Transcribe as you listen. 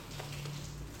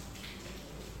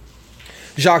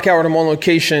Jacque Howard. I'm on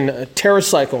location at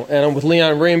Terracycle, and I'm with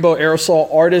Leon Rainbow,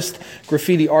 aerosol artist,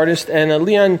 graffiti artist. And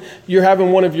Leon, you're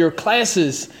having one of your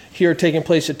classes here taking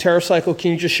place at Terracycle.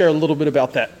 Can you just share a little bit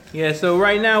about that? Yeah, so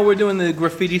right now we're doing the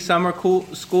Graffiti Summer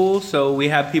School, so we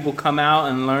have people come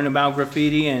out and learn about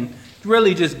graffiti and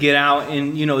really just get out.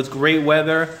 And, it's great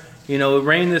weather. It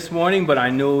rained this morning, but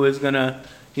I knew it was going to,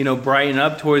 brighten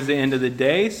up towards the end of the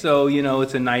day. So,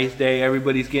 it's a nice day.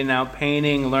 Everybody's getting out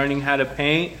painting, learning how to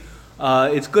paint.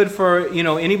 It's good for,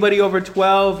 anybody over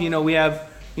 12. We have,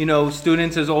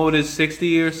 students as old as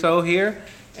 60 or so here.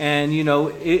 And,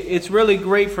 it's really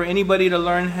great for anybody to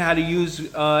learn how to use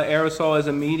aerosol as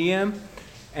a medium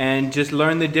and just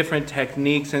learn the different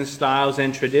techniques and styles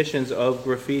and traditions of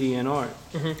graffiti and art.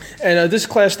 Mm-hmm. And this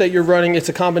class that you're running, it's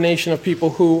a combination of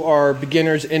people who are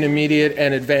beginners, intermediate,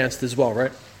 and advanced as well,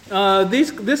 right?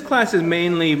 This class is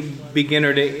mainly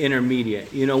beginner to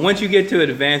intermediate. Once you get to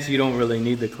advanced, you don't really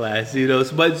need the class,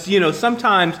 But,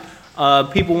 sometimes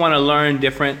people want to learn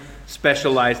different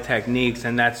specialized techniques,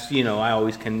 and that's, I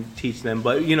always can teach them.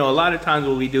 But, a lot of times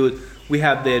what we do is we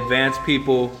have the advanced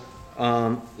people,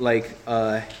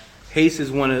 Hayes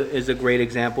is a great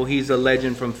example. He's a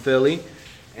legend from Philly,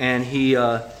 and he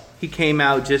came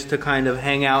out just to kind of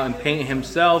hang out and paint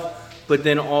himself, but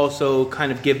then also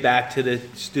kind of give back to the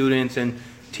students and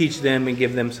teach them and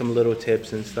give them some little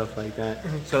tips and stuff like that.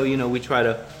 Mm-hmm. So, we try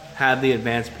to have the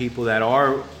advanced people that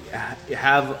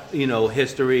have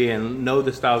history and know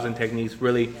the styles and techniques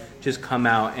really just come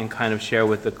out and kind of share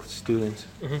with the students.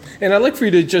 Mm-hmm. And I'd like for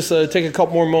you to just take a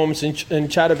couple more moments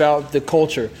and chat about the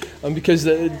culture, because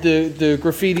the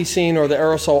graffiti scene or the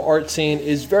aerosol art scene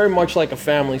is very much like a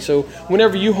family. So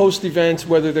whenever you host events,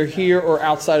 whether they're here or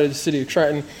outside of the city of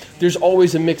Trenton, there's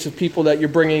always a mix of people that you're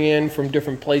bringing in from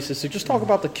different places. So just talk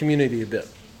about the community a bit.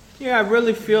 Yeah, I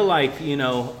really feel like,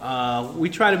 we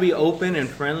try to be open and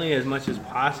friendly as much as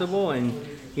possible and,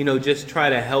 just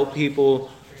try to help people.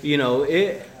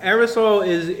 Aerosol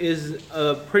is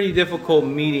a pretty difficult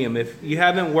medium. If you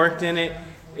haven't worked in it,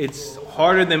 it's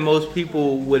harder than most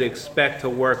people would expect to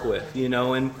work with,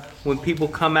 and when people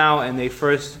come out and they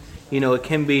first, it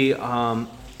can be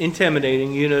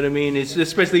intimidating, you know what I mean? It's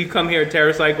especially you come here at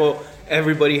Terracycle,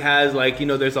 everybody has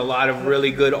there's a lot of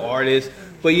really good artists.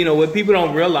 But, what people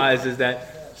don't realize is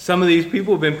that some of these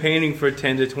people have been painting for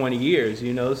 10 to 20 years,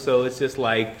 so it's just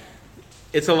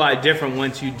it's a lot different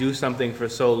once you do something for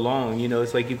so long,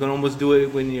 it's like you can almost do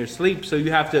it when you're asleep. So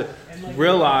you have to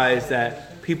realize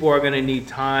that people are going to need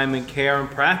time and care and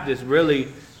practice really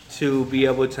to be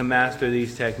able to master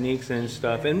these techniques and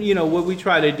stuff. And, what we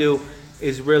try to do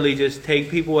is really just take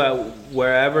people at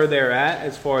wherever they're at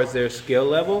as far as their skill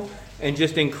level and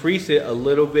just increase it a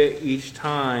little bit each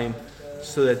time,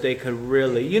 so that they could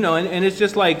really, and it's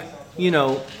just like,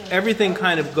 everything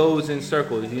kind of goes in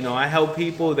circles. I help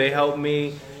people, they help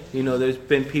me. There's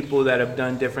been people that have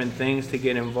done different things to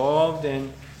get involved,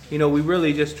 and, we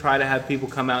really just try to have people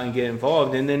come out and get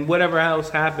involved, and then whatever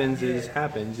else happens,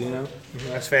 happens.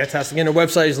 That's fantastic. And the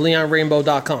website is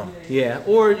leonrainbow.com. Yeah,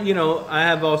 or, I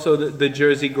have also the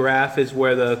Jersey Graph is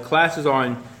where the classes are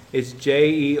on. It's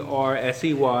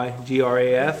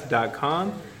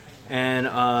JERSEYGRAF.com. And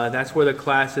that's where the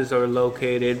classes are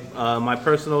located. My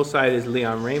personal site is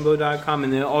leonrainbow.com.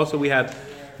 And then also we have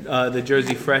the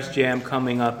Jersey Fresh Jam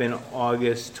coming up in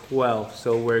August 12th.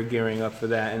 So we're gearing up for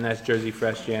that. And that's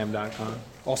jerseyfreshjam.com.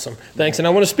 Awesome. Thanks. And I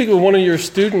want to speak with one of your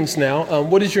students now.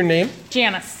 What is your name?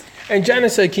 Janice. And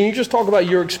Janice, can you just talk about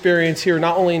your experience here,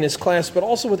 not only in this class, but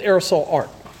also with aerosol art?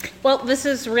 Well, this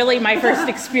is really my first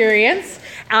experience.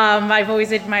 I've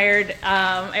always admired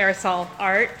aerosol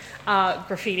art.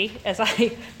 Graffiti, as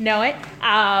I know it,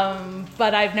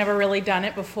 but I've never really done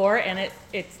it before, and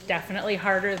it's definitely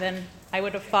harder than I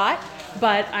would have thought,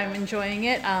 but I'm enjoying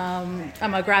it. I'm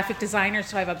a graphic designer,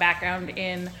 so I have a background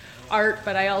in art,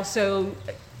 but I also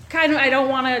I don't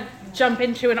want to jump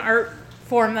into an art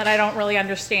form that I don't really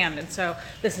understand, and so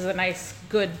this is a nice,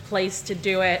 good place to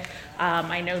do it.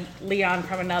 I know Leon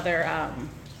from another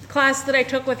class that I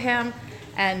took with him,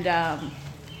 and I'm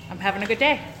having a good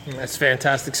day. That's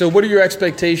fantastic. So what are your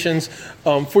expectations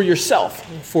for yourself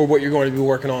for what you're going to be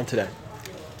working on today?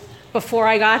 Before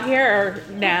I got here or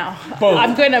now? Both.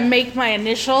 I'm going to make my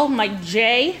initial, my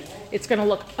J. It's going to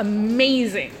look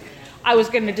amazing. I was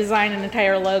going to design an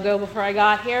entire logo before I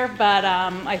got here, but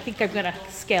I think I'm going to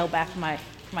scale back my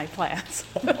plans.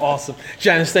 Awesome.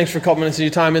 Janice, thanks for coming into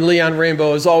your time. And Leon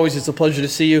Rainbow, as always, it's a pleasure to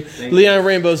see you. Leon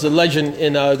Rainbow is a legend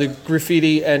in the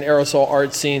graffiti and aerosol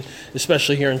art scene,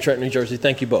 especially here in Trenton, New Jersey.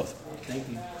 Thank you both. Thank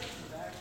you.